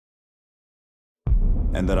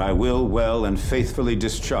and that I will well and faithfully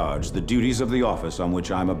discharge the duties of the office on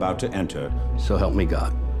which I'm about to enter. So help me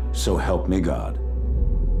God. So help me God.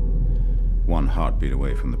 One heartbeat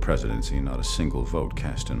away from the presidency, not a single vote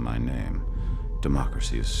cast in my name.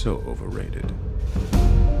 Democracy is so overrated.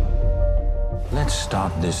 Let's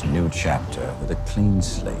start this new chapter with a clean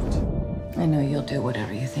slate. I know you'll do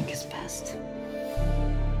whatever you think is best.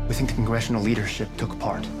 We think the congressional leadership took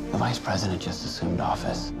part. The vice president just assumed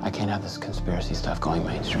office. I can't have this conspiracy stuff going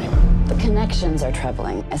mainstream. The connections are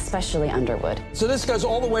troubling, especially Underwood. So this goes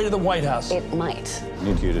all the way to the White House? It might. I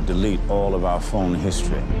need you to delete all of our phone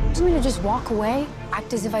history. You want me to just walk away?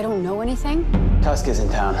 Act as if I don't know anything? Tusk is in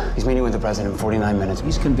town. He's meeting with the president in 49 minutes.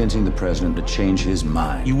 He's convincing the president to change his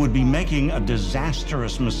mind. You would be making a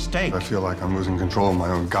disastrous mistake. I feel like I'm losing control of my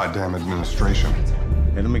own goddamn administration.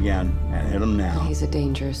 Hit him again, and hit him now. He's a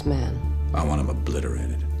dangerous man. I want him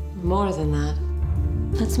obliterated. More than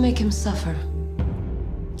that. Let's make him suffer.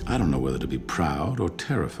 I don't know whether to be proud or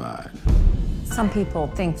terrified. Some people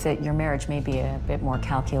think that your marriage may be a bit more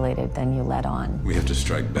calculated than you let on. We have to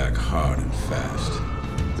strike back hard and fast.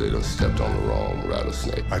 They done stepped on the wrong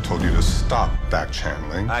rattlesnake. I told you to stop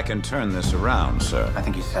back-channeling. I can turn this around, sir. I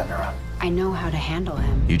think he's setting her up. I know how to handle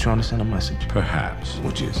him. You trying to send a message? Perhaps.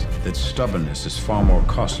 Which is? That stubbornness is far more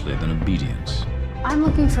costly than obedience. I'm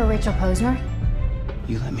looking for Rachel Posner.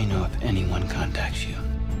 You let me know if anyone contacts you.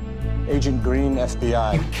 Agent Green,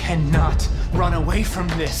 FBI. You cannot run away from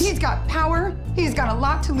this. He's got power, he's got a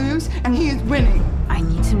lot to lose, and he is winning. I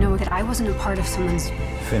need to know that I wasn't a part of someone's...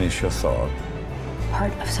 Finish your thought.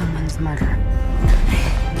 part of someone's murder.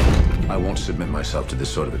 I won't submit myself to this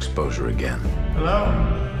sort of exposure again. Hello?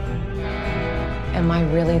 Am I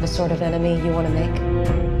really the sort of enemy you want to make?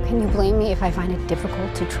 Can you blame me if I find it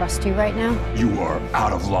difficult to trust you right now? You are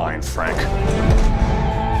out of line, Frank.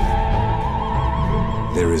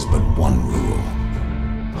 There is but one rule.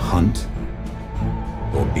 Hunt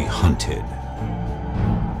or be hunted.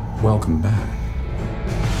 Welcome back.